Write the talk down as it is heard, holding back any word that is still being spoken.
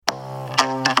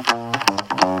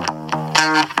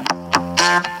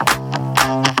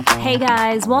Hey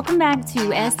guys, welcome back to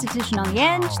Esthetician on the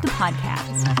Edge, the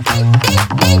podcast.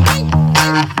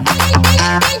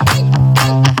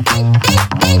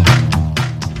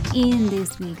 In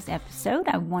this week's episode,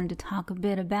 I wanted to talk a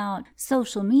bit about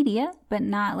social media, but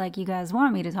not like you guys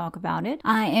want me to talk about it.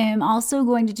 I am also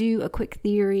going to do a quick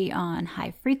theory on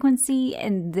high frequency,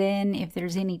 and then if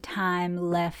there's any time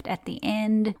left at the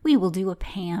end, we will do a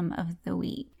Pam of the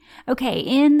week. Okay,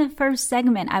 in the first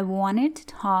segment, I wanted to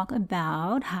talk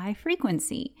about high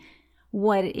frequency.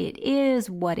 What it is,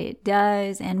 what it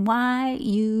does, and why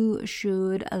you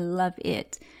should love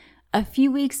it. A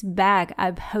few weeks back,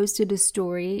 I posted a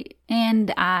story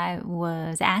and I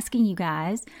was asking you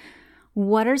guys,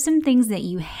 what are some things that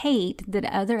you hate that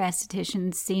other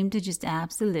estheticians seem to just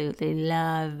absolutely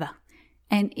love?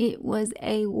 And it was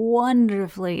a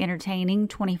wonderfully entertaining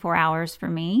 24 hours for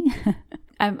me.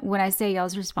 When I say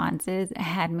y'all's responses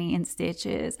had me in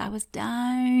stitches, I was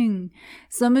dying.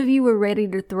 Some of you were ready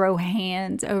to throw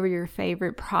hands over your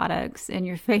favorite products and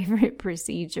your favorite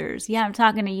procedures. Yeah, I'm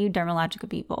talking to you dermalogical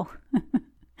people.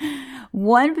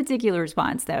 One particular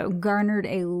response, though, garnered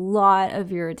a lot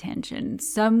of your attention.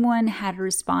 Someone had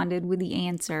responded with the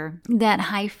answer that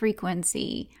high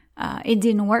frequency, it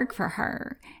didn't work for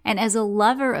her. And as a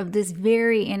lover of this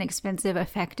very inexpensive,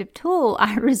 effective tool,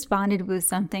 I responded with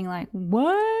something like,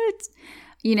 what?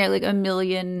 You know, like a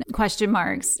million question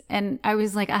marks. And I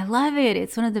was like, I love it.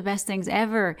 It's one of the best things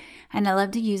ever. And I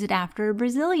love to use it after a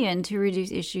Brazilian to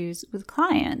reduce issues with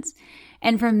clients.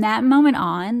 And from that moment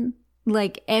on,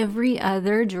 like every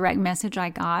other direct message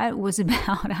I got was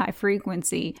about high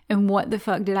frequency. And what the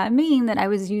fuck did I mean that I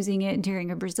was using it during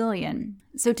a Brazilian?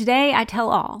 So today I tell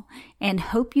all and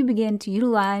hope you begin to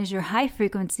utilize your high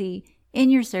frequency in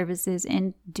your services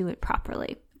and do it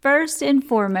properly. First and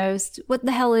foremost, what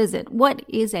the hell is it? What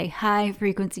is a high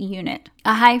frequency unit?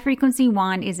 A high frequency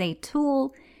wand is a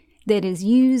tool that is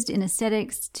used in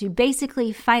aesthetics to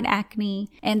basically fight acne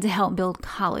and to help build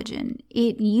collagen.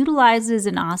 It utilizes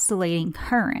an oscillating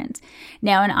current.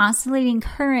 Now, an oscillating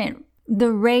current,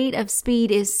 the rate of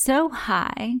speed is so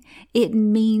high, it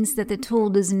means that the tool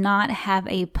does not have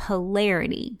a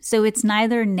polarity. So it's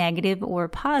neither negative or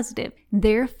positive.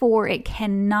 Therefore, it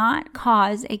cannot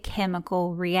cause a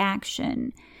chemical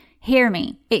reaction. Hear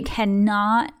me, it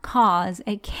cannot cause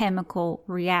a chemical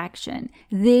reaction.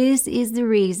 This is the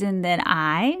reason that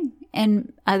I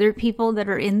and other people that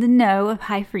are in the know of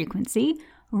high frequency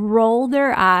roll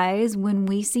their eyes when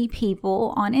we see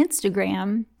people on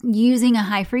Instagram using a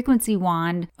high frequency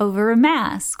wand over a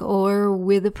mask or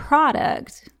with a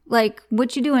product. Like,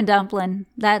 what you doing, dumpling?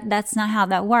 That's not how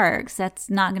that works. That's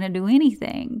not going to do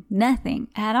anything. Nothing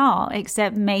at all,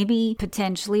 except maybe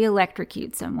potentially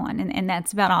electrocute someone. And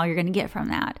that's about all you're going to get from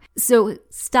that. So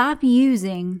stop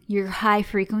using your high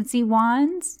frequency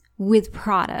wands with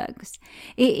products.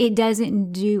 It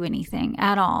doesn't do anything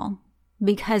at all.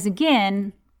 Because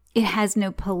again, it has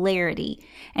no polarity,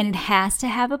 and it has to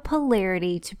have a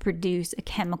polarity to produce a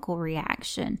chemical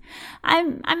reaction.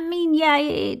 I mean, yeah,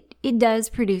 it does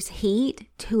produce heat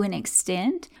to an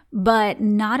extent, but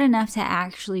not enough to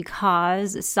actually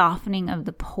cause softening of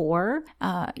the pore.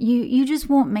 You just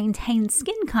won't maintain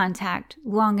skin contact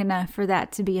long enough for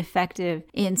that to be effective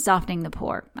in softening the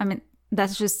pore. I mean,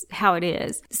 that's just how it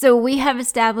is. So we have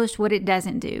established what it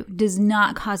doesn't do. Does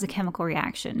not cause a chemical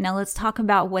reaction. Now let's talk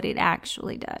about what it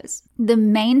actually does. The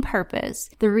main purpose,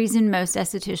 the reason most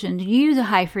estheticians use a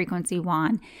high frequency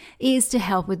wand is to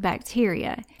help with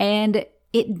bacteria. And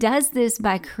it does this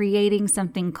by creating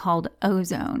something called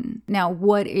ozone. Now,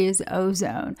 what is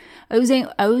ozone?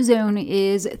 Ozone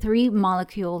is 3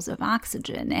 molecules of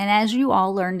oxygen. And as you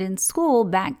all learned in school,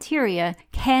 bacteria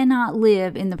cannot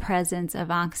live in the presence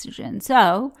of oxygen.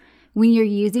 So when you're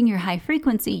using your high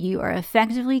frequency, you are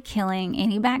effectively killing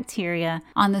any bacteria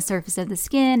on the surface of the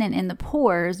skin and in the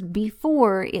pores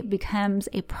before it becomes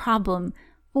a problem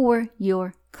for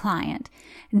your client.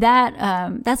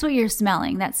 That's what you're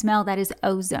smelling. That smell, that is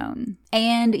ozone.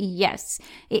 And yes,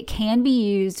 it can be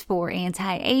used for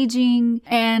anti-aging.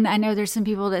 And I know there's some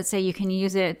people that say you can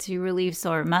use it to relieve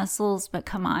sore muscles, but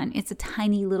come on, it's a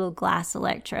tiny little glass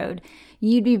electrode.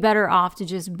 You'd be better off to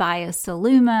just buy a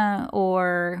Soluma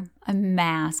or a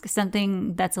mask,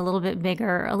 something that's a little bit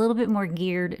bigger, a little bit more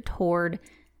geared toward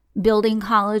building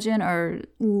collagen or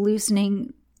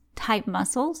loosening type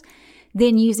muscles,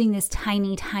 than using this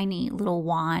tiny, tiny little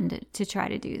wand to try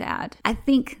to do that. I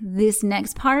think this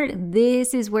next part,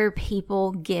 this is where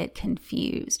people get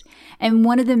confused. And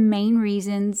one of the main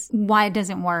reasons why it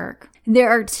doesn't work, there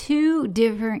are 2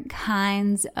 different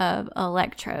kinds of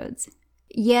electrodes.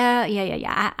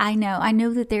 Yeah. I know. I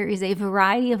know that there is a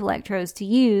variety of electrodes to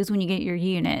use when you get your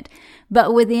unit,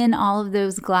 but within all of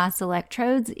those glass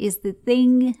electrodes is the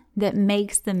thing that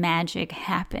makes the magic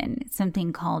happen. It's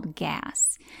something called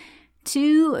gas.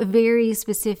 Two very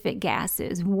specific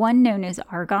gases, one known as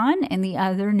argon and the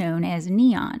other known as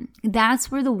neon.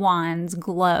 That's where the wands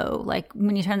glow. Like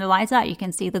when you turn the lights out, you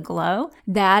can see the glow.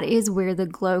 That is where the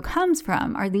glow comes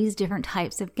from, are these different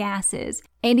types of gases.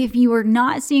 And if you are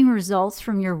not seeing results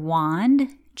from your wand,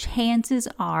 chances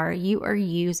are you are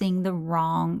using the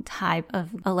wrong type of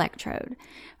electrode.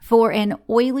 For an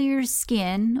oilier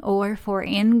skin or for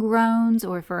ingrowns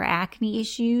or for acne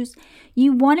issues,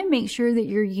 you want to make sure that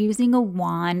you're using a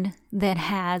wand that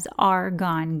has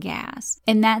argon gas.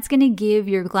 And that's going to give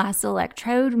your glass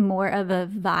electrode more of a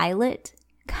violet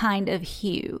kind of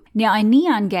hue. Now, a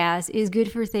neon gas is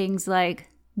good for things like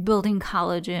building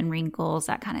collagen, wrinkles,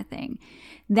 that kind of thing.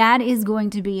 That is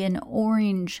going to be an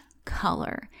orange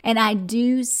color. And I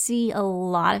do see a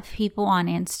lot of people on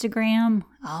Instagram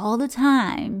all the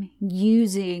time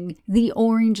using the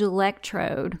orange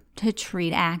electrode to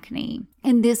treat acne.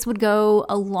 And this would go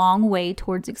a long way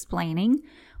towards explaining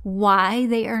why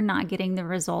they are not getting the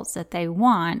results that they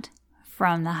want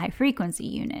from the high frequency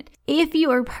unit. If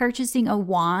you are purchasing a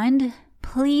wand,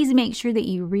 please make sure that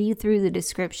you read through the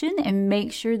description and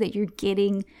make sure that you're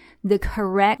getting the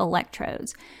correct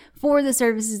electrodes for the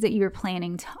services that you're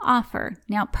planning to offer.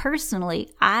 Now,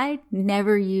 personally, I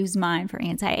never use mine for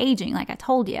anti-aging, like I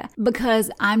told you,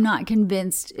 because I'm not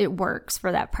convinced it works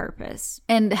for that purpose.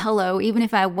 And hello, even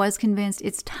if I was convinced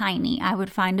it's tiny, I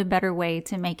would find a better way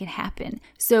to make it happen.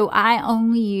 So I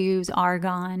only use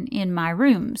argon in my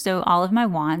room, so all of my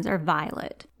wands are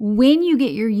violet. When you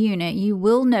get your unit, you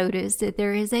will notice that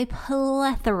there is a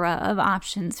plethora of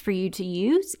options for you to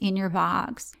use in your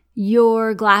box.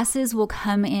 Your glasses will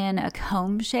come in a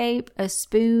comb shape, a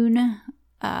spoon,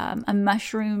 a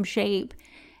mushroom shape,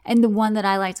 and the one that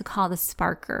I like to call the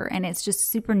sparker. And it's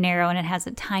just super narrow and it has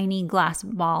a tiny glass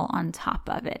ball on top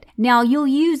of it. Now, you'll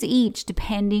use each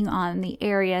depending on the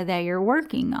area that you're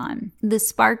working on. The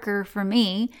sparker for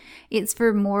me, it's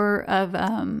for more of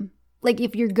like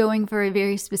if you're going for a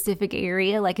very specific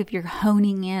area, like if you're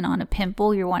honing in on a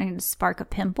pimple, you're wanting to spark a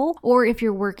pimple, or if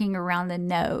you're working around the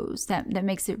nose, that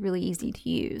makes it really easy to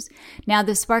use. Now,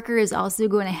 the sparker is also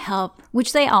going to help,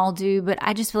 which they all do, but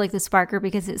I just feel like the sparker,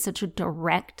 because it's such a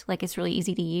direct, like it's really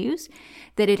easy to use,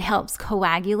 that it helps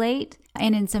coagulate.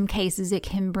 And in some cases, it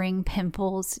can bring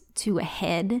pimples to a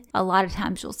head. A lot of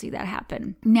times you'll see that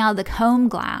happen. Now, the comb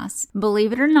glass,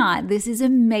 believe it or not, this is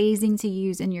amazing to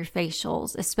use in your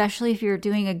facials, especially if you're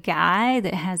doing a guy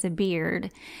that has a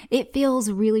beard. It feels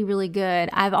really, really good.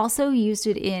 I've also used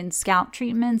it in scalp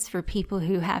treatments for people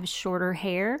who have shorter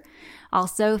hair.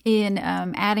 Also in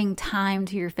adding time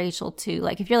to your facial too.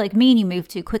 Like if you're like me and you move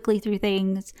too quickly through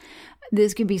things,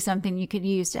 this could be something you could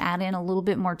use to add in a little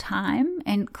bit more time,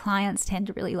 and clients tend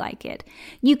to really like it.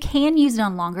 You can use it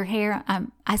on longer hair.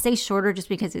 I say shorter just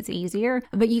because it's easier,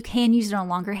 but you can use it on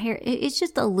longer hair. It's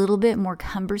just a little bit more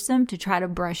cumbersome to try to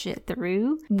brush it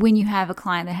through when you have a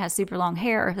client that has super long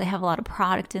hair, or if they have a lot of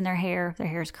product in their hair, if their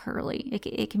hair is curly.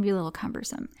 It can be a little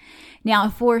cumbersome. Now,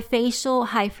 for facial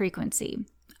high frequency,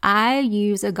 I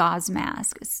use a gauze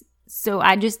mask. So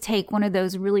I just take one of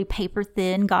those really paper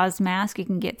thin gauze masks you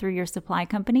can get through your supply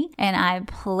company, and I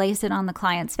place it on the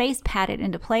client's face, pat it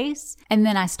into place, and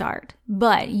then I start.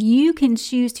 But you can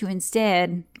choose to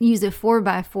instead use a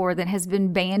 4x4 that has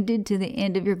been banded to the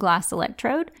end of your glass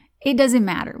electrode. It doesn't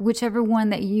matter. Whichever one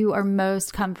that you are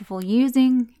most comfortable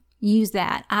using, use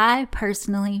that. I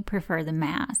personally prefer the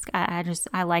mask.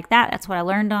 I like that. That's what I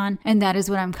learned on, and that is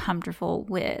what I'm comfortable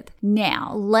with.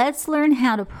 Now, let's learn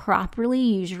how to properly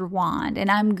use your wand, and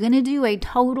I'm going to do a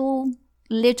total,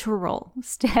 literal,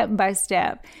 step by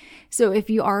step. So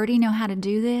if you already know how to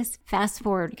do this, fast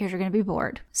forward because you're going to be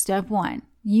bored. Step 1.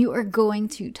 You are going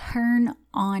to turn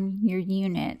on your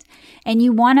unit, and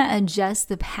you want to adjust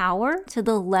the power to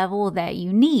the level that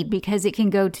you need, because it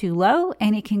can go too low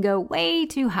and it can go way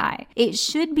too high. It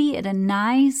should be at a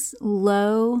nice,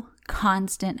 low,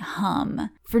 constant hum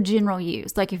for general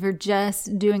use. Like if you're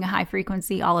just doing a high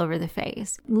frequency all over the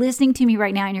face. Listening to me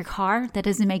right now in your car, that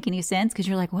doesn't make any sense because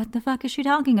you're like, what the fuck is she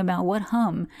talking about? What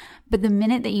hum? But the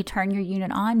minute that you turn your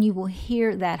unit on, you will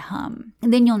hear that hum.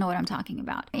 And then you'll know what I'm talking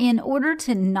about. In order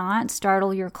to not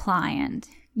startle your client,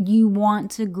 you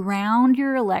want to ground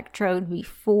your electrode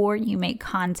before you make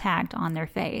contact on their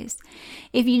face.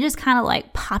 If you just kind of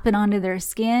like pop it onto their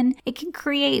skin, it can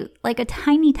create like a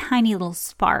tiny, tiny little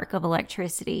spark of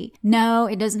electricity. No,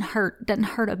 it doesn't hurt. It doesn't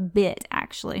hurt a bit,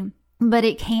 actually. but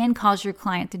it can cause your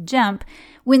client to jump.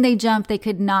 When they jump, they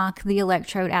could knock the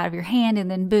electrode out of your hand and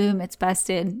then boom, it's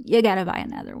busted. You got to buy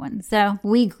another one. So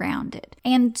we ground it.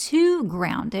 And to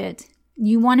ground it,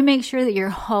 you want to make sure that you're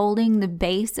holding the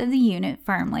base of the unit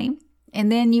firmly.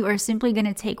 And then you are simply going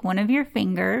to take one of your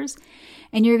fingers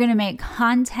and you're going to make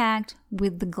contact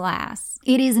with the glass.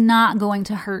 It is not going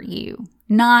to hurt you.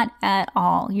 Not at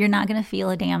all. You're not going to feel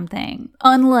a damn thing.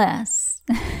 Unless...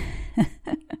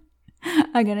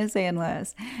 I'm going to say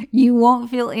unless. You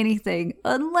won't feel anything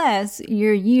unless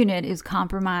your unit is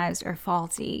compromised or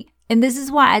faulty. And this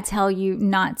is why I tell you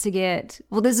not to get,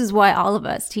 this is why all of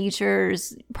us,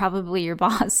 teachers, probably your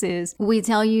bosses, we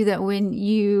tell you that when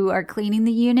you are cleaning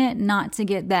the unit, not to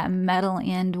get that metal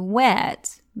end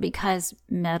wet because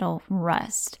metal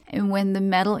rust. And when the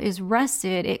metal is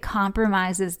rusted, it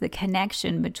compromises the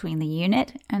connection between the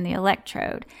unit and the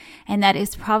electrode. And that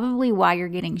is probably why you're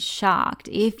getting shocked.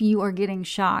 If you are getting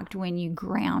shocked when you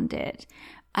ground it,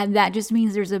 that just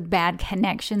means there's a bad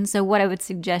connection. So what I would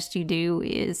suggest you do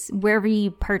is wherever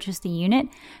you purchase the unit,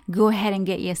 go ahead and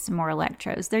get you some more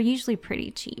electrodes. They're usually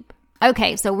pretty cheap.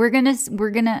 Okay, so we're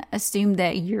gonna assume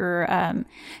that your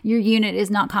unit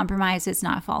is not compromised, it's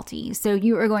not faulty. So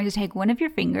you are going to take one of your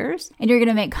fingers and you're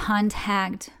gonna make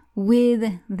contact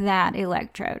with that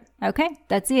electrode. Okay,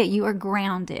 that's it. You are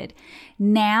grounded.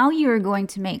 Now you are going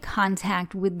to make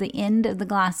contact with the end of the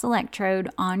glass electrode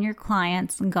on your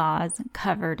client's gauze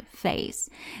covered face.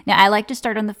 Now I like to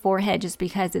start on the forehead just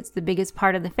because it's the biggest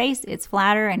part of the face. It's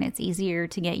flatter and it's easier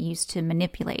to get used to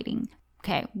manipulating.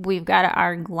 Okay, we've got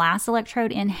our glass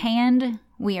electrode in hand.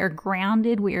 We are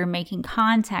grounded. We are making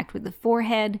contact with the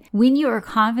forehead. When you are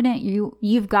confident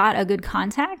you've got a good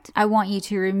contact, I want you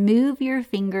to remove your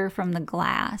finger from the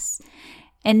glass.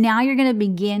 And now you're going to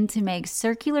begin to make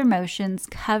circular motions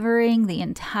covering the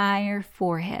entire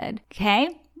forehead.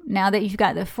 Okay? Now that you've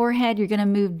got the forehead, you're going to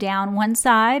move down one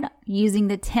side using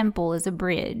the temple as a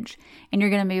bridge. And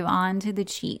you're going to move on to the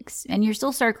cheeks. And you're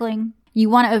still circling. You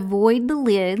want to avoid the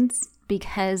lids,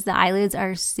 because the eyelids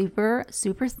are super,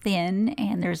 super thin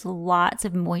and there's lots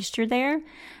of moisture there.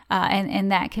 And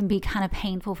that can be kind of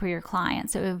painful for your client.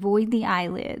 So avoid the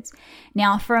eyelids.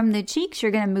 Now from the cheeks,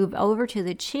 you're going to move over to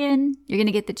the chin. You're going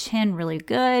to get the chin really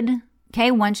good.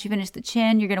 Okay, once you finish the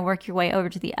chin, you're going to work your way over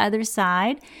to the other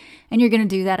side and you're going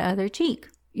to do that other cheek.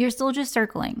 You're still just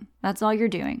circling. That's all you're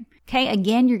doing. Okay,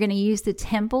 again, you're going to use the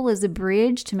temple as a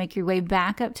bridge to make your way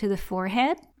back up to the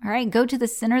forehead. All right, go to the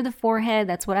center of the forehead.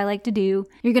 That's what I like to do.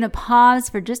 You're going to pause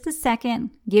for just a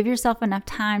second. Give yourself enough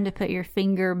time to put your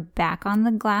finger back on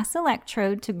the glass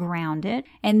electrode to ground it.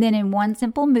 And then in one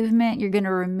simple movement, you're going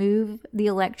to remove the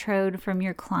electrode from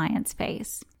your client's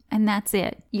face. And that's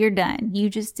it. You're done. You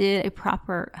just did a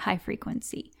proper high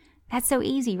frequency. That's so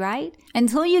easy, right?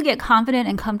 Until you get confident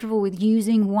and comfortable with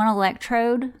using one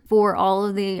electrode for all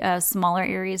of the smaller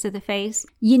areas of the face,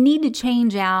 you need to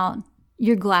change out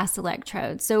your glass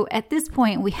electrode. So at this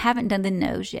point, we haven't done the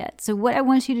nose yet. So what I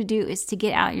want you to do is to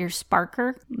get out your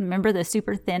sparker. Remember the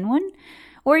super thin one?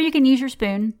 Or you can use your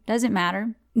spoon. Doesn't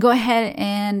matter. Go ahead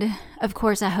and, of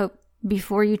course, I hope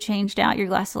before you changed out your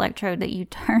glass electrode that you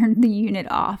turned the unit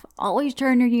off. Always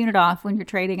turn your unit off when you're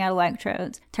trading out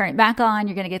electrodes. Turn it back on.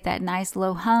 You're going to get that nice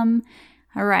low hum.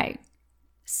 All right.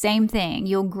 Same thing.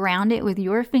 You'll ground it with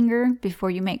your finger before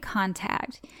you make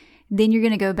contact. Then you're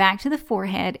going to go back to the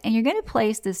forehead and you're going to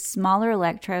place this smaller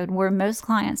electrode where most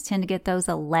clients tend to get those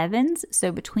 11s,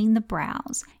 so between the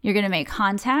brows. You're going to make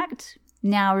contact.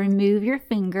 Now remove your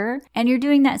finger and you're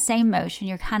doing that same motion.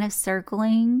 You're kind of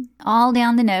circling all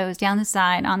down the nose, down the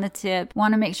side, on the tip.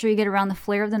 Want to make sure you get around the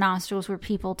flare of the nostrils where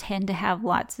people tend to have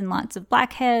lots and lots of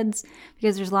blackheads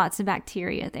because there's lots of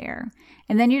bacteria there.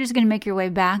 And then you're just going to make your way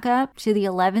back up to the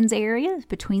 11s area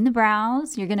between the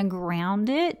brows. You're going to ground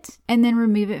it and then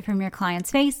remove it from your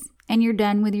client's face. And you're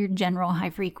done with your general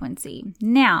high frequency.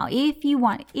 Now, if you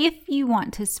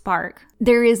want to spark,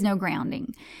 there is no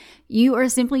grounding. You are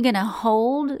simply going to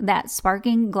hold that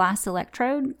sparking glass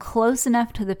electrode close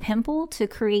enough to the pimple to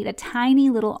create a tiny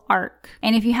little arc.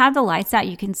 And if you have the lights out,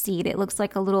 you can see it. It looks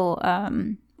like a little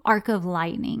arc of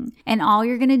lightning. And all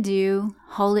you're going to do,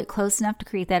 hold it close enough to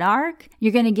create that arc.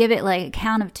 You're going to give it like a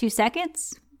count of 2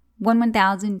 seconds. 1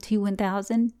 1,000, 2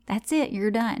 1,000. That's it. You're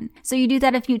done. So you do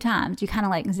that a few times. You kind of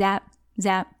like zap,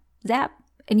 zap, zap,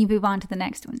 and you move on to the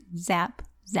next one. Zap,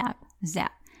 zap,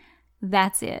 zap.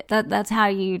 That's it. That's how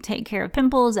you take care of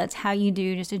pimples. That's how you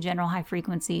do just a general high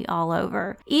frequency all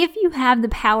over. If you have the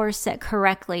power set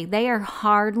correctly, they are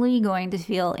hardly going to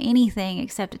feel anything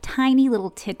except a tiny little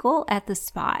tickle at the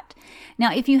spot.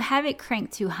 Now, if you have it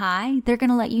cranked too high, they're going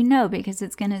to let you know because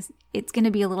it's going to it's going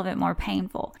to be a little bit more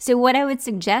painful. So what I would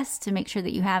suggest to make sure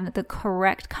that you have the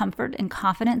correct comfort and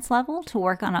confidence level to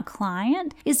work on a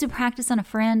client is to practice on a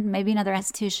friend, maybe another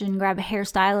esthetician, grab a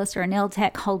hairstylist or a nail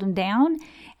tech, hold them down,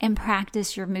 and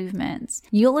practice your movements.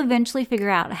 You'll eventually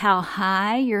figure out how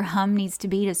high your hum needs to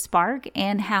be to spark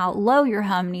and how low your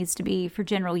hum needs to be for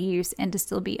general use and to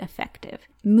still be effective.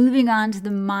 Moving on to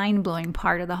the mind-blowing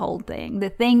part of the whole thing, the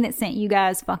thing that sent you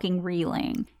guys fucking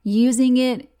reeling, using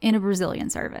it in a Brazilian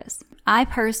service. I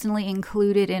personally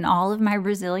include it in all of my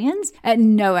Brazilians at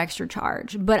no extra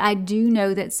charge, but I do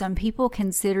know that some people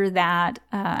consider that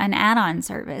an add-on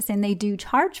service, and they do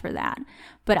charge for that.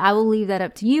 But I will leave that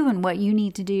up to you and what you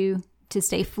need to do to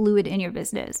stay fluid in your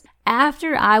business.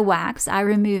 After I wax, I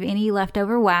remove any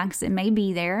leftover wax that may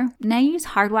be there. And I use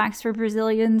hard wax for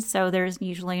Brazilians, so there's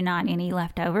usually not any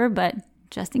leftover, but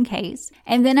just in case.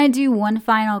 And then I do one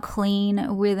final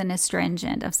clean with an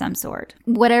astringent of some sort.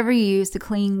 Whatever you use to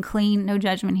clean, no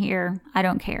judgment here. I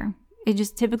don't care. It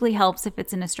just typically helps if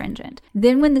it's an astringent.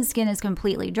 Then when the skin is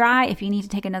completely dry, if you need to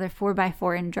take another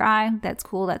 4x4 and dry, that's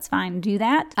cool, that's fine, do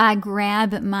that. I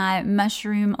grab my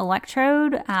mushroom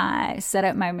electrode, I set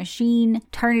up my machine,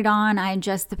 turn it on, I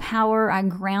adjust the power, I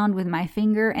ground with my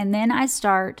finger, and then I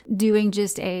start doing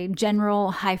just a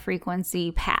general high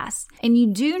frequency pass. And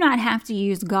you do not have to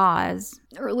use gauze,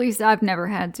 or at least I've never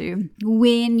had to,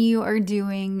 when you are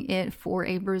doing it for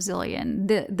a Brazilian.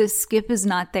 The skip is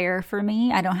not there for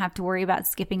me. I don't have to worry about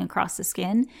skipping across the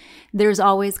skin. There's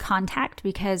always contact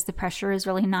because the pressure is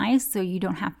really nice, so you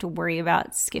don't have to worry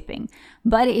about skipping.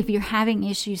 But if you're having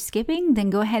issues skipping, then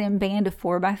go ahead and band a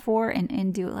 4x4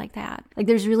 and do it like that. Like,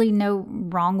 there's really no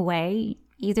wrong way.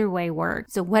 Either way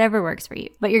works. So whatever works for you.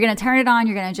 But you're going to turn it on.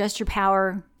 You're going to adjust your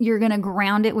power. You're going to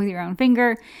ground it with your own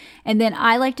finger. And then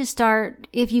I like to start,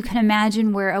 if you can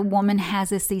imagine where a woman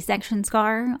has a C-section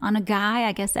scar on a guy,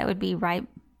 I guess that would be right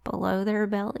below their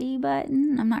belly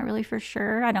button. I'm not really for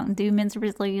sure. I don't do men's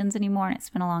Brazilians anymore, and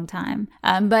it's been a long time.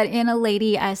 But in a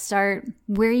lady, I start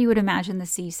where you would imagine the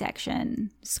C-section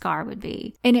scar would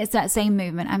be. And it's that same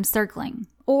movement. I'm circling.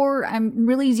 Or I'm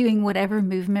really doing whatever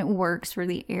movement works for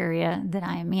the area that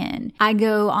I am in. I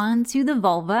go onto the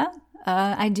vulva.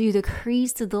 I do the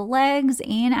crease of the legs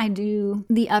and I do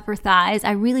the upper thighs.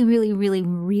 I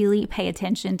really pay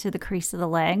attention to the crease of the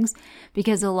legs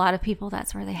because a lot of people,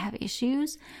 that's where they have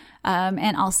issues.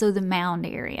 And also the mound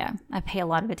area. I pay a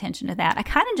lot of attention to that. I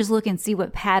kind of just look and see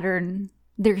what pattern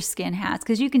their skin has,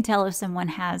 because you can tell if someone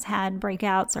has had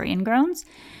breakouts or ingrowns.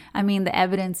 I mean, the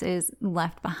evidence is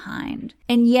left behind.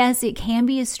 And yes, it can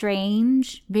be a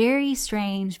strange,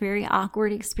 very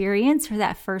awkward experience for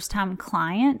that first time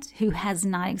client who has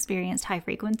not experienced high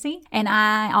frequency. And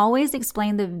I always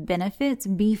explain the benefits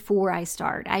before I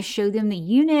start. I show them the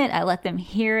unit, I let them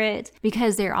hear it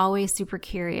because they're always super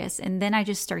curious. And then I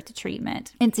just start the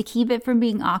treatment. And to keep it from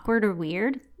being awkward or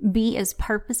weird, be as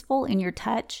purposeful in your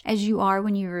touch as you are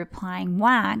when you're applying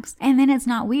wax. And then it's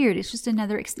not weird. It's just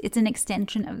it's an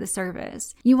extension of the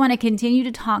service. You want to continue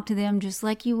to talk to them just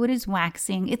like you would as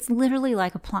waxing. It's literally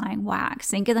like applying wax.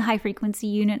 Think of the high frequency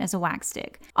unit as a wax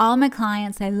stick. All my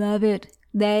clients, they love it.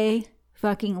 They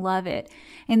fucking love it.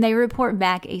 And they report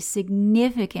back a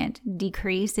significant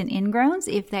decrease in ingrowns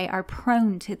if they are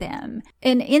prone to them.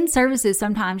 And in services,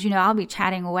 sometimes, I'll be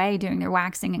chatting away doing their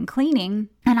waxing and cleaning,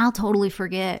 and I'll totally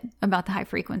forget about the high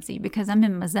frequency because I'm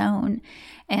in my zone.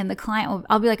 And the client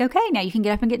I'll be like, okay, now you can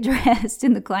get up and get dressed.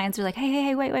 And the clients are like,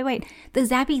 hey, wait. The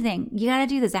zappy thing. You got to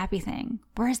do the zappy thing.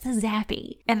 Where's the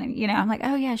zappy? And, I'm like,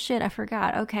 oh yeah, shit, I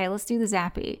forgot. Okay, let's do the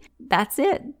zappy. That's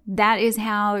it. That is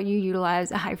how you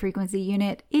utilize a high frequency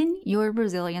unit in your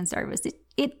Brazilian service.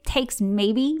 It takes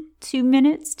maybe 2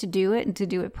 minutes to do it and to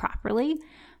do it properly.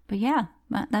 But yeah,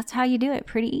 that's how you do it.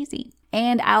 Pretty easy.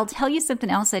 And I'll tell you something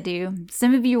else I do.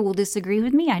 Some of you will disagree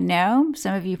with me. I know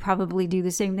some of you probably do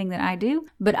the same thing that I do,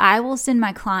 but I will send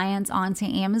my clients onto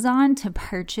Amazon to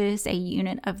purchase a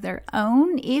unit of their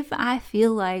own if I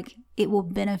feel like it will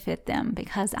benefit them,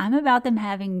 because I'm about them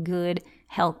having good,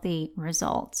 healthy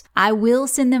results. I will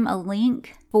send them a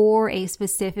link for a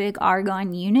specific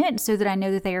argon unit so that I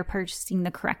know that they are purchasing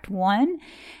the correct one.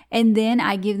 And then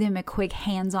I give them a quick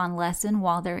hands-on lesson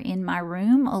while they're in my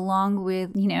room, along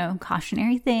with,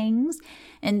 cautionary things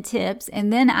and tips.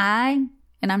 And then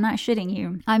and I'm not shitting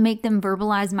you, I make them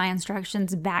verbalize my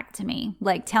instructions back to me.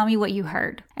 Like, tell me what you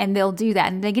heard. And they'll do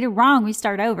that. And they get it wrong, we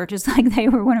start over, just like they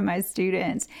were one of my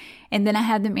students. And then I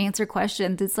have them answer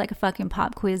questions. It's like a fucking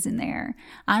pop quiz in there.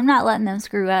 I'm not letting them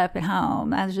screw up at home.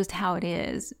 That's just how it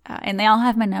is. And they all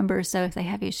have my number, so if they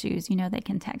have issues, they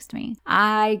can text me.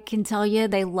 I can tell you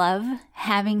they love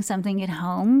having something at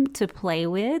home to play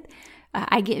with.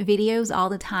 I get videos all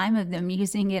the time of them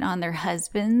using it on their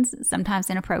husbands, sometimes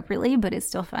inappropriately, but it's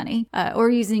still funny. Or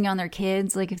using on their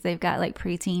kids, like if they've got like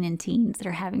preteen and teens that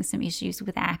are having some issues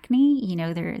with acne, you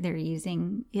know, they're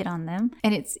using it on them.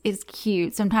 And it's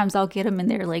cute. Sometimes I'll get them and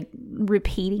they're like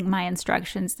repeating my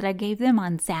instructions that I gave them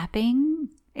on zapping.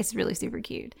 It's really super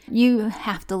cute. You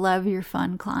have to love your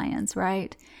fun clients,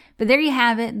 right? But there you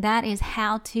have it. That is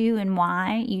how to and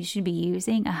why you should be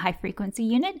using a high frequency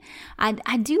unit.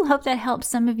 I do hope that helps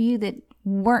some of you that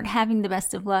weren't having the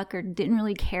best of luck or didn't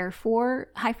really care for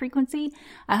high frequency.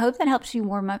 I hope that helps you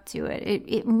warm up to it.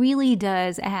 It really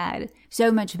does add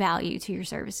so much value to your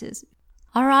services.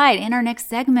 All right, in our next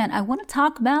segment, I want to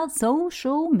talk about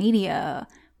social media,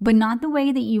 but not the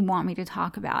way that you want me to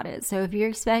talk about it. So if you're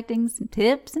expecting some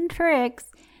tips and tricks,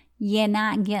 you're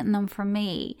not getting them from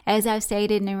me. As I've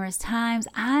stated numerous times,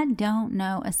 I don't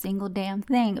know a single damn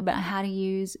thing about how to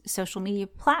use social media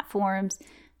platforms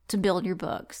to build your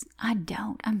books. I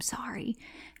don't. I'm sorry.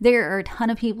 There are a ton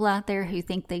of people out there who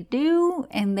think they do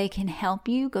and they can help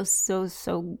you.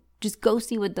 Just go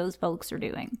see what those folks are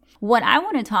doing. What I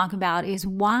want to talk about is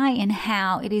why and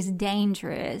how it is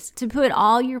dangerous to put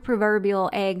all your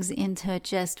proverbial eggs into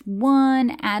just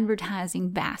one advertising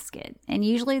basket. And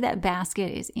usually that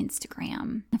basket is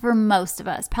Instagram for most of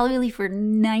us, probably for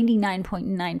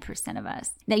 99.9% of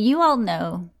us. Now, you all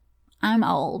know I'm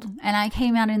old and I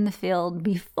came out in the field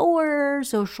before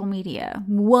social media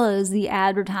was the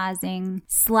advertising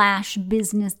 /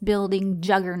 business building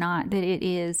juggernaut that it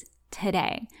is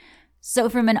today. So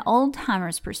from an old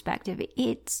timer's perspective,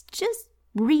 it's just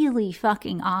really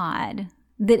fucking odd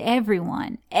that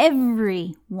everyone,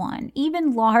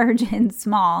 even large and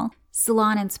small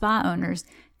salon and spa owners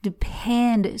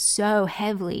depend so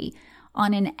heavily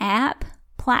on an app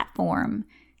platform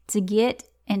to get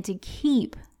and to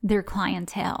keep their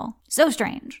clientele. So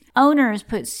strange. Owners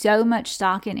put so much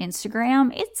stock in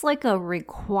Instagram, it's like a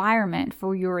requirement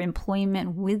for your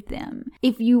employment with them.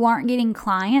 If you aren't getting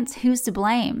clients, who's to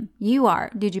blame? You are.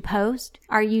 Did you post?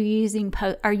 Are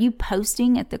you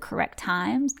posting at the correct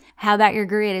times? How about your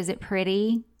grid? Is it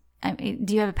pretty?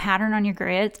 Do you have a pattern on your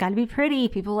grid? It's got to be pretty.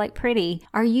 People like pretty.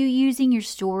 Are you using your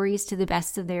stories to the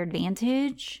best of their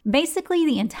advantage? Basically,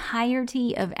 the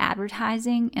entirety of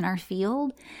advertising in our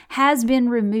field has been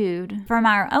removed from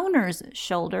our owner's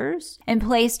shoulders and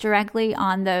placed directly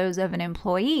on those of an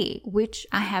employee, which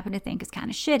I happen to think is kind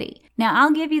of shitty. Now,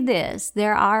 I'll give you this.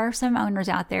 There are some owners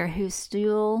out there who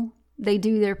they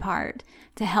do their part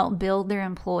to help build their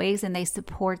employees and they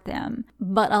support them.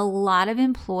 But a lot of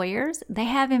employers, they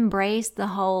have embraced the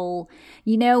whole,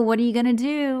 what are you going to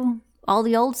do? All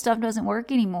the old stuff doesn't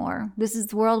work anymore. This is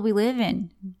the world we live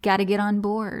in. Got to get on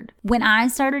board. When I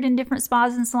started in different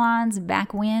spas and salons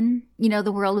back when,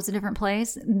 the world was a different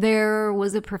place, there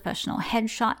was a professional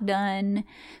headshot done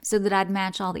so that I'd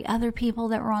match all the other people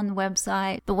that were on the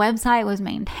website. The website was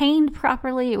maintained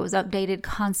properly. It was updated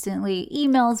constantly.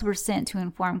 Emails were sent to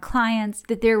inform clients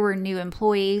that there were new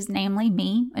employees, namely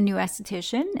me, a new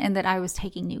esthetician, and that I was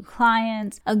taking new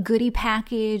clients. A goodie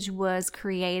package was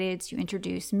created to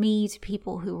introduce me to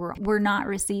people who were not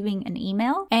receiving an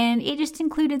email. And it just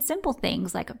included simple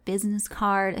things like a business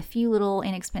card, a few little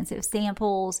inexpensive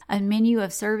samples, a menu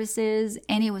of services,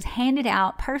 and it was handed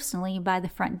out personally by the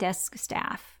front desk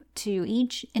staff to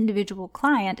each individual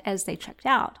client as they checked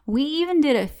out. We even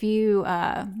did a few, what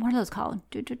are those called?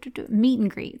 Meet and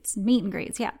greets,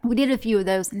 yeah. We did a few of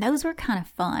those, and those were kind of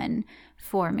fun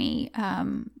for me.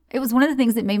 It was one of the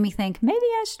things that made me think maybe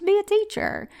I should be a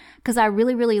teacher because I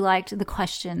really, really liked the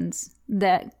questions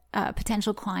that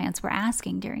potential clients were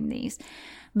asking during these.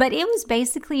 But it was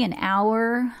basically an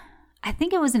hour. I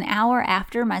think it was an hour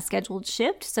after my scheduled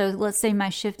shift. So let's say my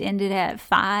shift ended at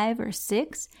 5 or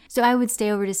 6. So I would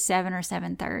stay over to 7 or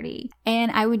 7:30.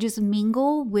 And I would just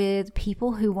mingle with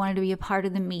people who wanted to be a part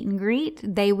of the meet and greet.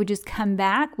 They would just come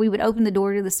back. We would open the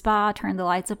door to the spa, turn the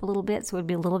lights up a little bit so it would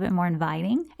be a little bit more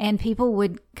inviting. And people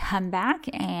would come back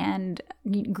and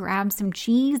grab some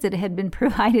cheese that had been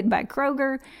provided by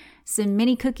Kroger, some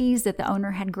mini cookies that the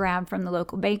owner had grabbed from the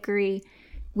local bakery.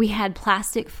 We had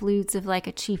plastic flutes of like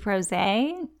a cheap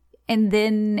rosé. And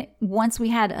then once we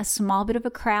had a small bit of a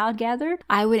crowd gathered,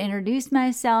 I would introduce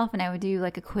myself and I would do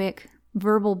like a quick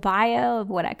verbal bio of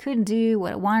what I could do,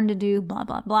 what I wanted to do, blah,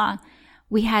 blah, blah.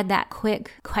 We had that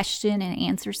quick question and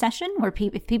answer session where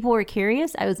if people were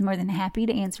curious, I was more than happy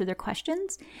to answer their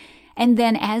questions. And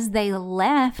then as they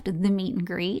left the meet and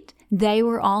greet, they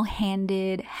were all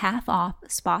handed half off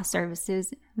spa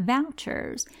services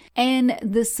vouchers. And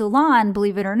the salon,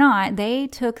 believe it or not, they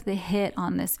took the hit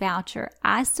on this voucher.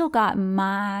 I still got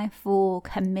my full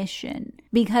commission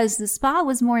because the spa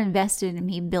was more invested in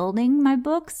me building my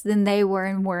books than they were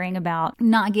in worrying about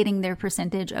not getting their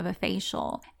percentage of a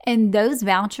facial. And those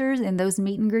vouchers and those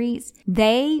meet and greets,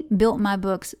 they built my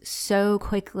books so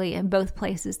quickly in both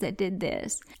places that did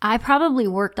this. I probably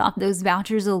worked off those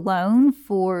vouchers alone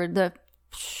for the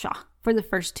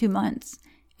first 2 months.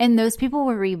 And those people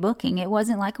were rebooking. It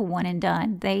wasn't like a one and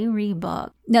done. They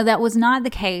rebooked. Now, that was not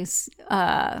the case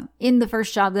in the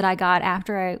first job that I got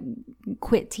after I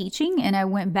quit teaching and I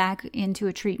went back into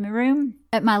a treatment room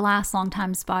at my last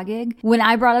long-time spa gig. When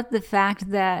I brought up the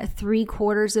fact that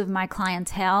 3/4 of my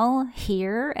clientele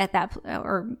here at that,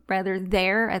 or rather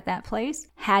there at that place,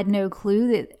 had no clue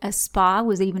that a spa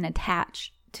was even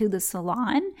attached to the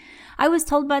salon, I was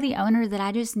told by the owner that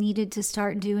I just needed to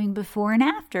start doing before and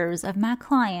afters of my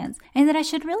clients and that I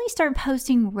should really start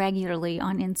posting regularly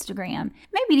on Instagram.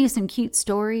 Maybe do some cute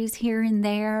stories here and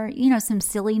there, some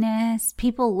silliness.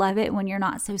 People love it when you're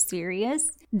not so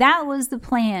serious. That was the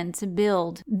plan to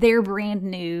build their brand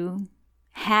new,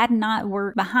 had not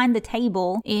worked behind the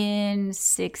table in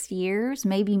 6 years,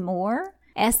 maybe more,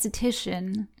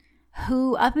 esthetician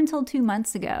who up until 2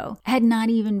 months ago had not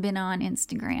even been on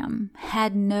Instagram,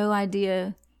 had no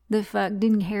idea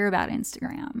didn't care about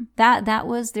Instagram. That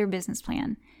was their business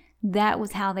plan. That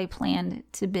was how they planned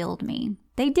to build me.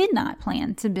 They did not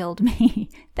plan to build me.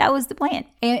 That was the plan.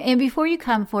 And before you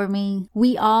come for me,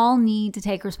 we all need to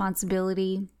take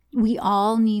responsibility. We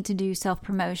all need to do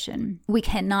self-promotion. We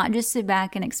cannot just sit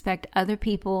back and expect other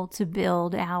people to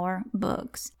build our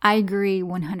books. I agree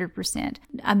 100%.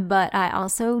 But I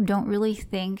also don't really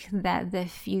think that the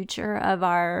future of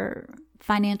our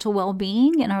financial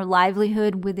well-being and our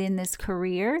livelihood within this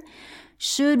career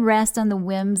should rest on the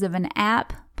whims of an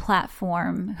app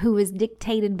platform who is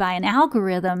dictated by an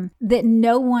algorithm that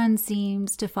no one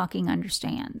seems to fucking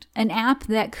understand. An app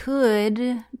that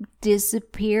could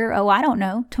disappear,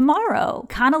 tomorrow.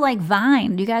 Kind of like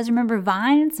Vine. Do you guys remember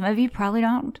Vine? Some of you probably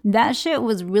don't. That shit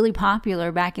was really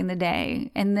popular back in the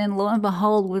day. And then lo and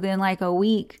behold, within like a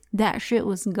week, that shit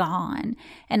was gone.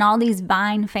 And all these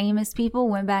Vine famous people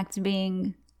went back to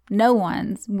being no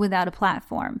ones without a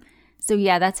platform. So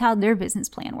yeah, that's how their business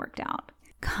plan worked out.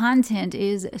 Content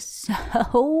is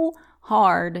so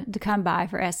hard to come by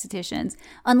for estheticians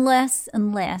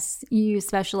unless you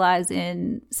specialize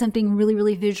in something really,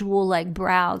 really visual like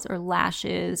brows or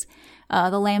lashes.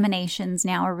 The laminations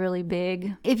now are really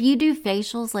big. If you do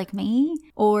facials like me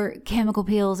or chemical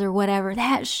peels or whatever,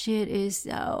 that shit is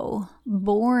so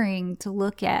boring to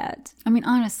look at. I mean,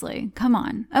 honestly, come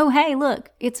on. Oh, hey,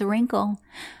 look, it's a wrinkle.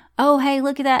 Oh, hey,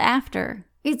 look at that after.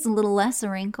 It's a little less a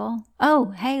wrinkle.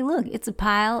 Oh, hey, look, it's a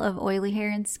pile of oily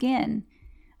hair and skin.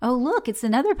 Oh, look, it's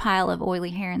another pile of oily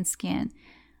hair and skin.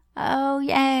 Oh,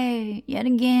 yay, yet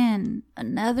again,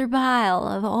 another pile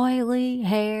of oily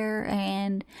hair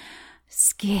and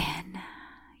skin.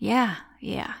 Yeah.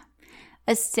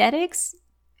 Aesthetics,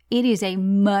 it is a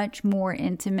much more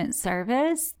intimate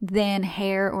service than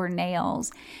hair or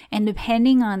nails. And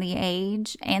depending on the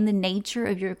age and the nature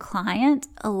of your client,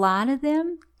 a lot of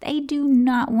them, they do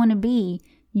not want to be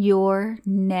your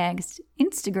next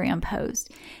Instagram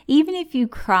post. Even if you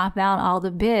crop out all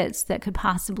the bits that could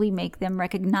possibly make them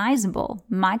recognizable.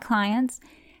 My clients,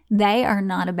 they are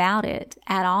not about it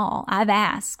at all. I've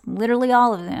asked literally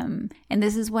all of them, and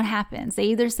this is what happens. They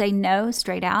either say no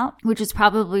straight out, which is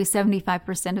probably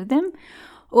 75% of them,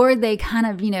 or they kind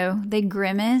of, they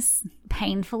grimace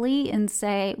painfully and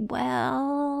say,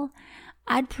 well,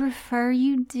 I'd prefer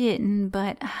you didn't,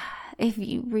 but if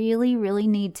you really, really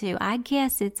need to, I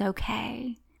guess it's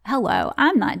okay. Hello,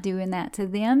 I'm not doing that to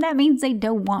them. That means they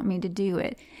don't want me to do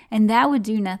it. And that would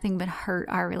do nothing but hurt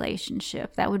our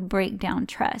relationship. That would break down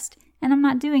trust. And I'm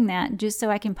not doing that just so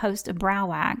I can post a brow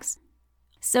wax.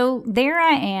 So there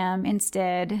I am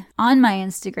instead on my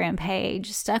Instagram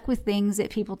page, stuck with things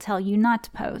that people tell you not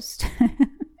to post.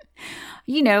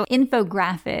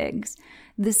 Infographics.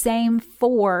 The same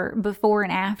 4 before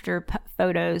and after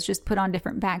photos, just put on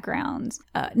different backgrounds.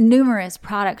 Numerous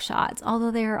product shots, although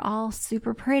they're all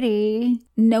super pretty.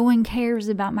 No one cares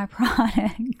about my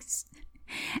products.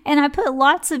 And I put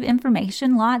lots of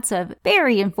information, lots of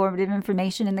very informative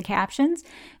information in the captions.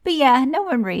 But yeah, no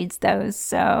one reads those,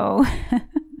 so...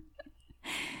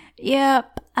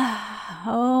 Yep.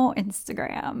 Oh,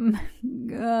 Instagram.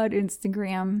 Good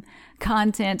Instagram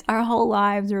content. Our whole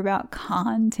lives are about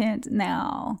content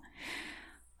now.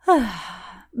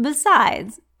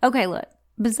 Besides,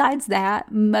 besides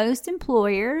that, most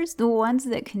employers, the ones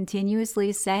that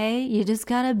continuously say you just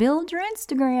gotta build your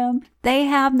Instagram, they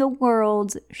have the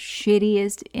world's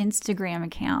shittiest Instagram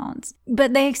accounts.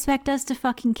 But they expect us to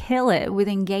fucking kill it with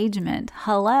engagement.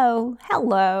 Hello.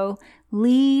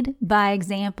 Lead by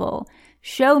example.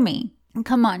 Show me.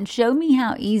 Come on, show me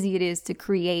how easy it is to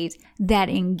create that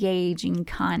engaging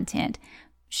content.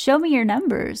 Show me your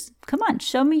numbers. Come on,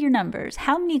 show me your numbers.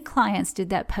 How many clients did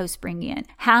that post bring in?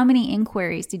 How many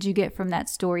inquiries did you get from that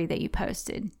story that you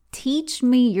posted? Teach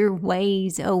me your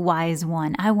ways, oh wise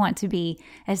one. I want to be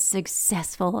as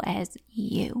successful as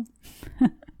you.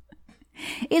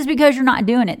 It's because you're not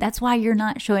doing it. That's why you're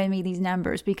not showing me these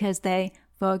numbers, because they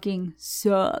fucking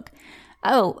suck.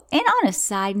 Oh, and on a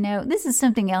side note, this is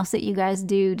something else that you guys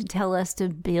do to tell us to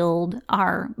build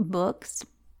our books.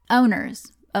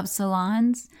 Owners of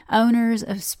salons, owners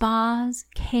of spas,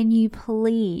 can you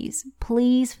please, for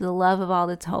the love of all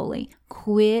that's holy,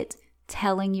 quit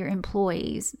telling your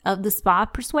employees of the spa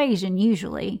persuasion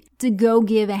usually to go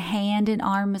give a hand and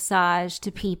arm massage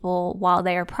to people while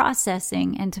they are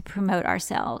processing and to promote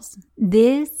ourselves.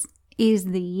 This is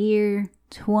the year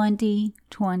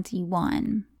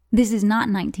 2021. This is not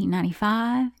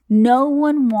 1995. No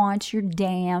one wants your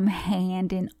damn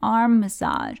hand and arm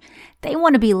massage. They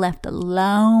want to be left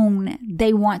alone.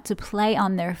 They want to play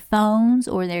on their phones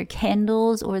or their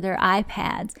Kindles or their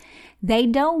iPads. They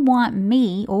don't want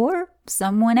me or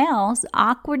someone else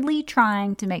awkwardly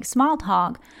trying to make small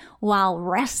talk while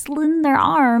wrestling their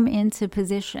arm into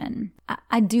position.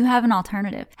 I do have an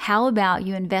alternative. How about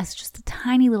you invest just a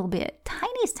tiny little bit,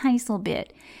 tiniest little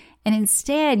bit, and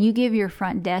instead you give your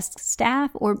front desk staff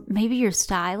or maybe your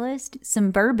stylist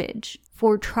some verbiage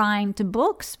for trying to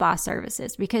book spa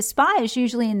services, because spa is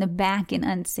usually in the back and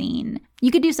unseen. You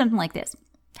could do something like this.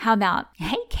 How about,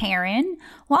 hey Karen,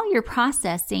 while you're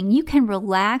processing, you can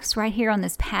relax right here on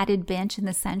this padded bench in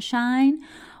the sunshine.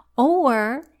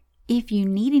 Or if you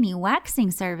need any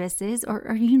waxing services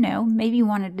or maybe you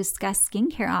want to discuss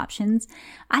skincare options,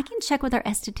 I can check with our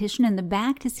esthetician in the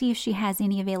back to see if she has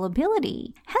any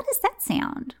availability. How does that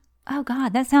sound? Oh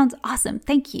God, that sounds awesome.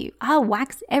 Thank you. I'll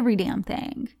wax every damn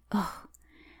thing. Ugh.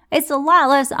 It's a lot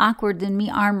less awkward than me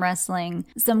arm wrestling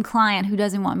some client who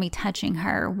doesn't want me touching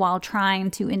her while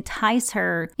trying to entice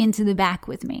her into the back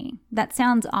with me. That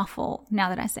sounds awful now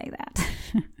that I say that.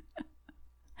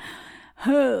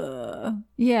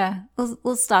 Yeah,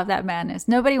 let's stop that madness.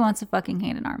 Nobody wants a fucking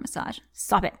hand and arm massage.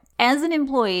 Stop it. As an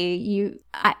employee,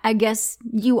 I guess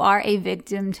you are a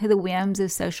victim to the whims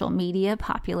of social media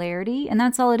popularity, and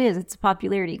that's all it is. It's a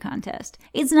popularity contest.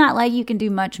 It's not like you can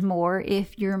do much more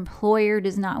if your employer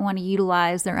does not want to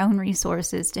utilize their own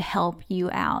resources to help you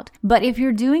out. But if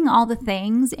you're doing all the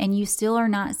things and you still are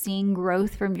not seeing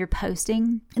growth from your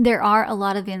posting, there are a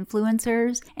lot of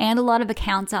influencers and a lot of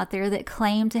accounts out there that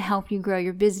claim to help you grow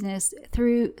your business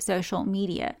through social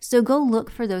media. So go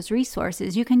look for those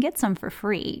resources. You can get some for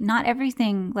free. Not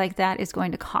everything like that is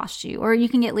going to cost you, or you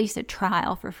can get at least a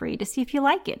trial for free to see if you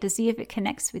like it, to see if it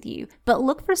connects with you. But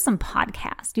look for some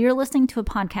podcasts. You're listening to a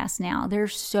podcast now.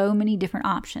 There's so many different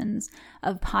options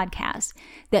of podcasts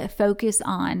that focus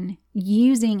on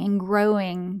using and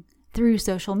growing through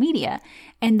social media,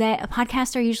 and that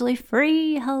podcasts are usually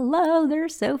free. Hello, they're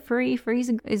so free. Free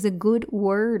is a good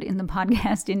word in the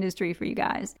podcast industry for you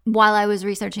guys. While I was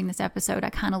researching this episode, I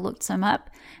kind of looked some up,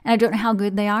 and I don't know how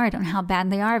good they are. I don't know how bad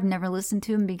they are. I've never listened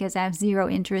to them because I have zero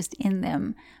interest in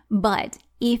them. But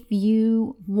if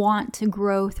you want to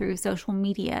grow through social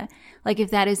media, like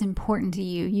if that is important to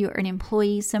you, you're an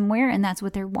employee somewhere and that's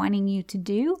what they're wanting you to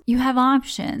do, you have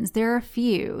options. There are a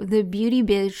few. The Beauty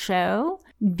Biz Show,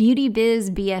 Beauty Biz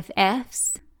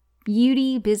BFFs,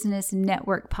 Beauty Business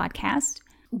Network podcast,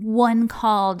 one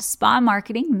called Spa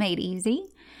Marketing Made Easy.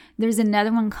 There's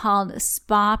another one called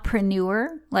Spapreneur,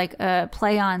 like a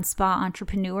play on spa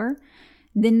entrepreneur.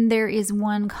 Then there is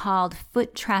one called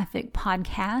Foot Traffic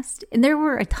Podcast. And there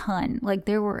were a ton,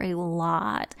 there were a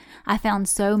lot. I found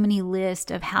so many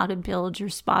lists of how to build your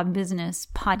spa business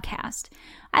podcast.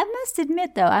 I must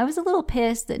admit, though, I was a little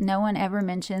pissed that no one ever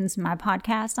mentions my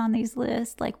podcast on these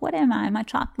lists. Like, what am I? Am I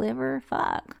chopped liver?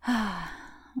 Fuck. A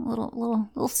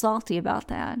little salty about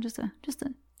that. Just a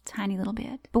tiny little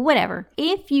bit. But whatever.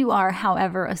 If you are,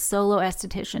 however, a solo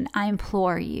esthetician, I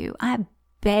implore you, I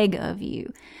beg of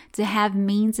you to have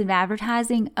means of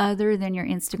advertising other than your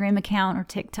Instagram account or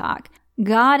TikTok.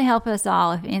 God help us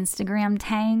all if Instagram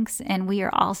tanks and we are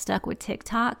all stuck with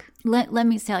TikTok. Let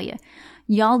me tell you,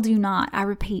 y'all do not, I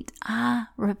repeat,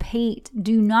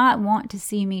 do not want to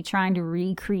see me trying to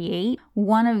recreate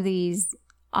one of these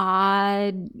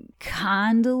odd,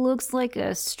 kind of looks like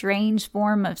a strange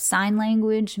form of sign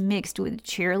language mixed with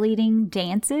cheerleading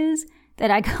dances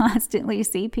that I constantly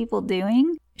see people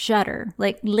doing. Shudder,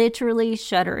 like literally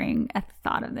shuddering at the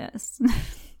thought of this.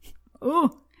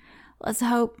 Oh, let's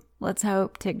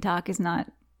hope TikTok is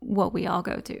not what we all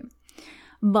go to.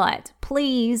 But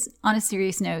please, on a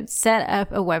serious note, set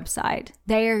up a website.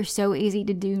 They are so easy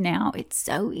to do now. It's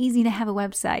so easy to have a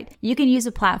website. You can use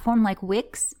a platform like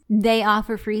Wix. They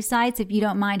offer free sites if you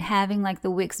don't mind having like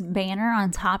the Wix banner on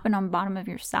top and on bottom of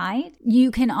your site. You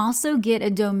can also get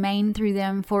a domain through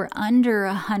them for under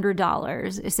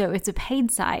 $100. So it's a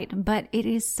paid site, but it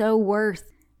is so worth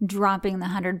dropping the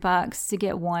 $100 to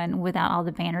get one without all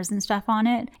the banners and stuff on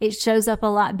it. It shows up a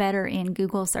lot better in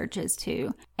Google searches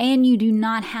too. And you do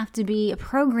not have to be a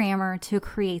programmer to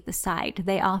create the site.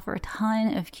 They offer a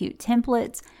ton of cute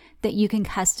templates that you can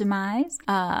customize.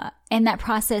 And that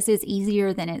process is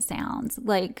easier than it sounds.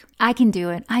 Like, I can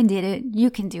do it. I did it. You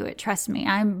can do it. Trust me.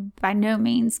 I'm by no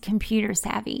means computer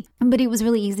savvy, but it was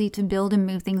really easy to build and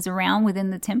move things around within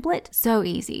the template. So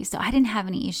easy. So I didn't have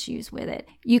any issues with it.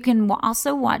 You can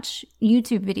also watch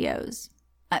YouTube videos.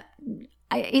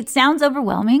 It sounds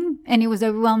overwhelming, and it was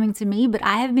overwhelming to me, but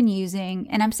I have been using,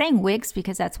 and I'm saying Wix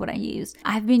because that's what I use.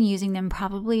 I've been using them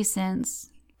probably since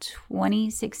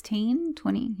 2016,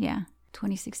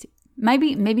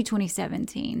 maybe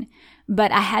 2017.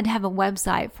 But I had to have a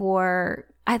website for,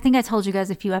 I think I told you guys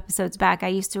a few episodes back, I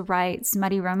used to write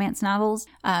smutty romance novels,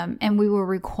 and we were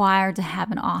required to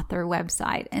have an author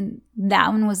website. And that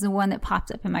one was the one that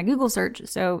popped up in my Google search.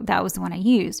 So that was the one I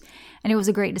used. And it was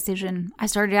a great decision. I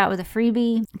started out with a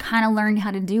freebie, kind of learned how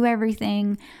to do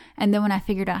everything. And then when I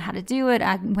figured out how to do it,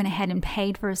 I went ahead and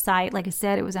paid for a site. Like I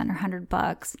said, it was under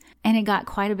 $100 and it got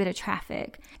quite a bit of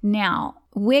traffic. Now,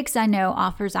 Wix, I know,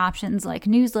 offers options like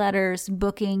newsletters,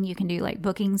 booking. You can do like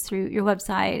bookings through your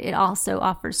website. It also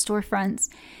offers storefronts,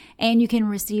 and you can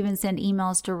receive and send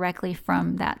emails directly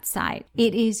from that site.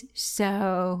 It is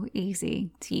so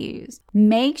easy to use.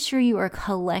 Make sure you are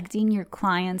collecting your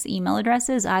clients' email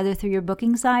addresses either through your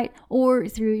booking site or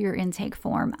through your intake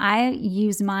form. I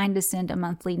use mine to send a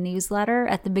monthly newsletter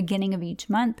at the beginning of each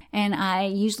month, and I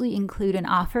usually include an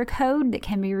offer code that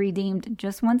can be redeemed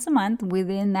just once a month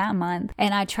within that month.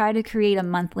 And I try to create a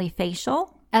monthly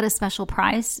facial at a special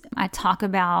price. I talk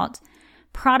about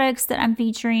products that I'm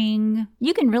featuring.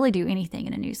 You can really do anything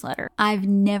in a newsletter. I've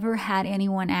never had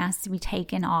anyone ask to be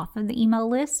taken off of the email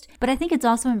list, but I think it's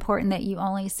also important that you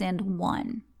only send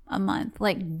one a month.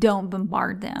 Like, don't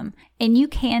bombard them. And you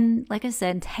can, like I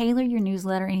said, tailor your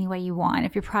newsletter any way you want.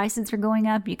 If your prices are going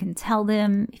up, you can tell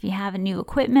them. If you have a new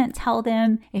equipment, tell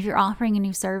them. If you're offering a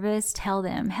new service, tell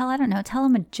them. Hell, I don't know, tell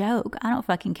them a joke. I don't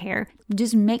fucking care.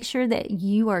 Just make sure that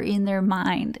you are in their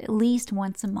mind at least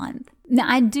once a month. Now,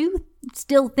 I do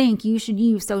still think you should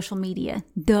use social media.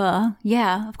 Duh.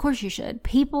 Yeah, of course you should.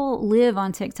 People live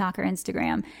on TikTok or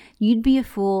Instagram. You'd be a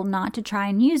fool not to try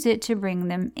and use it to bring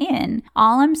them in.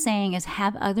 All I'm saying is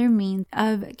have other means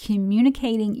of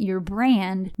communicating your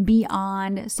brand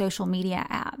beyond social media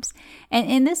apps.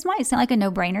 And this might sound like a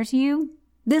no-brainer to you.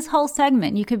 This whole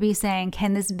segment, you could be saying,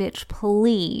 can this bitch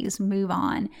please move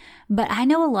on? But I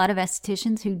know a lot of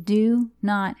estheticians who do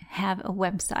not have a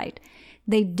website.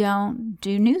 They don't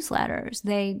do newsletters.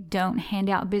 They don't hand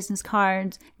out business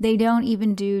cards. They don't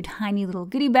even do tiny little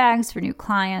goodie bags for new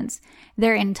clients.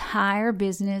 Their entire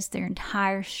business, their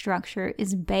entire structure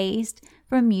is based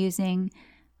from using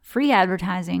free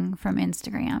advertising from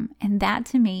Instagram. And that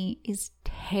to me is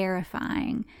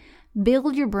terrifying.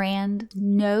 Build your brand.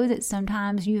 Know that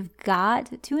sometimes you've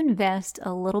got to invest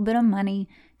a little bit of money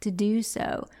to do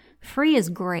so. Free is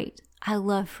great. I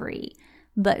love free.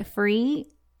 But free,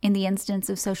 in the instance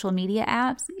of social media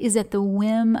apps, is at the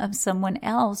whim of someone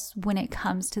else when it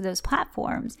comes to those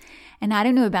platforms. And I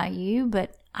don't know about you,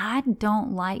 but I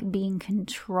don't like being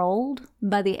controlled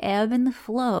by the ebb and the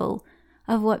flow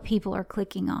of what people are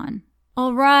clicking on.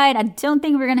 All right, I don't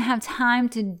think we're going to have time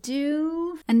to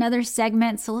do another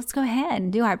segment, so let's go ahead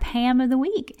and do our Pam of the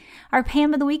Week. Our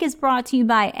Pam of the Week is brought to you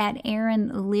by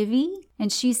 @ErinLivy,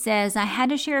 and she says, I had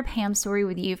to share a Pam story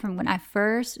with you from when I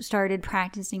first started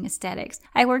practicing aesthetics.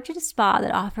 I worked at a spa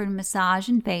that offered massage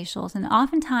and facials, and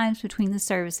oftentimes between the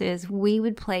services, we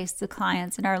would place the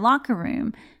clients in our locker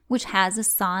room which has a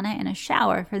sauna and a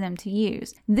shower for them to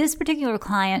use. This particular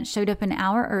client showed up an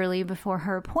hour early before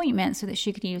her appointment so that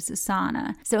she could use the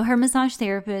sauna. So her massage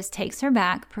therapist takes her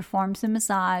back, performs the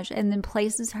massage, and then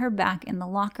places her back in the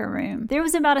locker room. There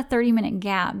was about a 30-minute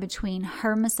gap between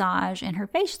her massage and her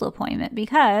facial appointment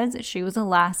because she was a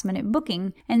last-minute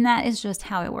booking, and that is just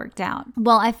how it worked out.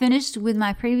 Well, I finished with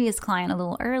my previous client a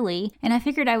little early, and I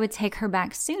figured I would take her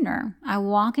back sooner. I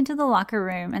walk into the locker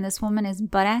room, and this woman is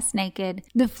butt-ass naked.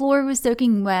 The floor was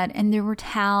soaking wet, and there were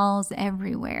towels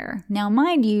everywhere. Now,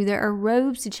 mind you, there are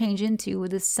robes to change into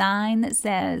with a sign that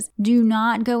says, "Do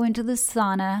not go into the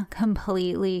sauna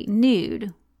completely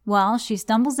nude." Well, she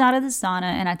stumbles out of the sauna,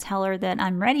 and I tell her that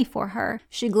I'm ready for her.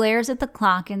 She glares at the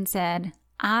clock and said,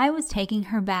 I was taking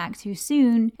her back too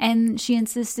soon, and she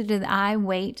insisted that I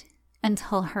wait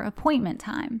until her appointment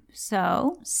time.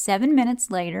 So 7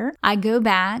 minutes later, I go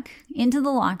back into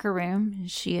the locker room.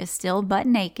 She is still butt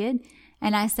naked.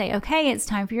 And I say, okay, it's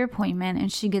time for your appointment.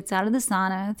 And she gets out of the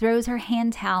sauna, throws her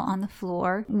hand towel on the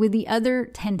floor with the other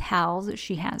 10 towels that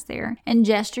she has there, and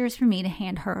gestures for me to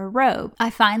hand her a robe. I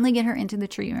finally get her into the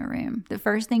treatment room. The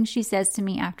first thing she says to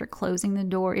me after closing the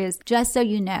door is, just so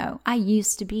you know, I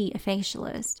used to be a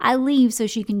facialist. I leave so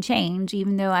she can change,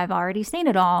 even though I've already seen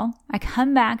it all. I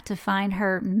come back to find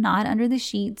her not under the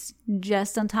sheets,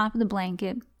 just on top of the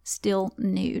blanket, still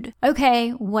nude. Okay,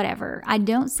 whatever. I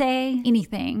don't say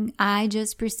anything. I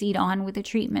just proceed on with the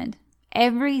treatment.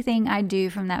 Everything I do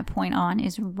from that point on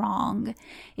is wrong.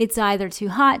 It's either too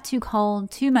hot, too cold,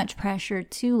 too much pressure,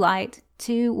 too light,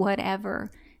 too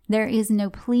whatever. There is no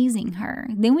pleasing her.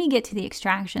 Then we get to the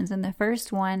extractions, and the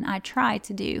first one I try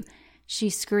to do,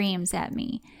 she screams at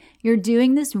me. You're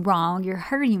doing this wrong. You're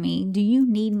hurting me. Do you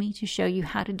need me to show you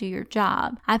how to do your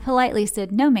job? I politely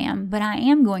said, no, ma'am, but I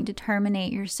am going to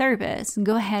terminate your service.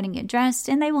 Go ahead and get dressed,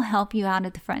 and they will help you out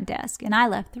at the front desk. And I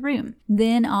left the room.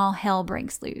 Then all hell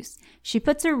breaks loose. She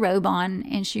puts her robe on,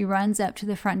 and she runs up to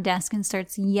the front desk and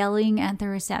starts yelling at the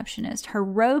receptionist. Her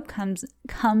robe comes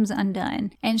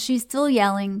undone, and she's still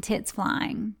yelling, tits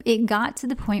flying. It got to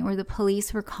the point where the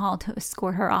police were called to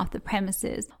escort her off the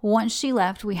premises. Once she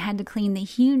left, we had to clean the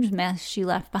huge mess she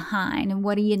left behind. And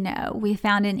what do you know? We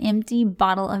found an empty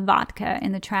bottle of vodka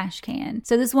in the trash can.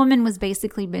 So this woman was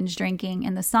basically binge drinking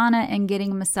in the sauna and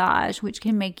getting a massage, which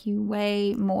can make you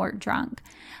way more drunk.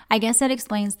 I guess that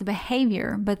explains the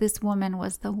behavior, but this woman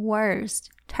was the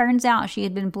worst. Turns out she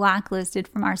had been blacklisted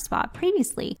from our spot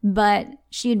previously, but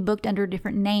she had booked under a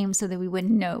different name so that we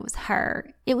wouldn't know it was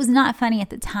her. It was not funny at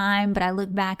the time, but I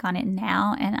look back on it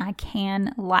now and I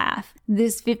can laugh.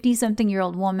 This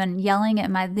 50-something-year-old woman yelling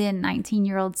at my then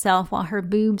 19-year-old self while her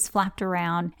boobs flapped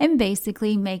around and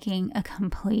basically making a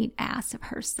complete ass of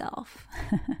herself.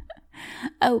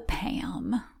 Oh,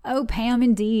 Pam. Oh, Pam,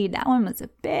 indeed. That one was a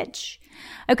bitch.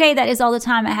 Okay, that is all the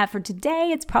time I have for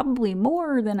today. It's probably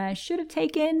more than I should have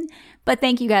taken. But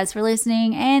thank you guys for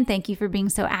listening, and thank you for being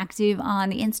so active on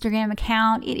the Instagram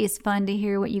account. It is fun to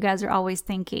hear what you guys are always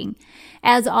thinking.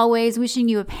 As always, wishing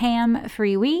you a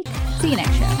Pam-free week. See you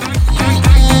next show.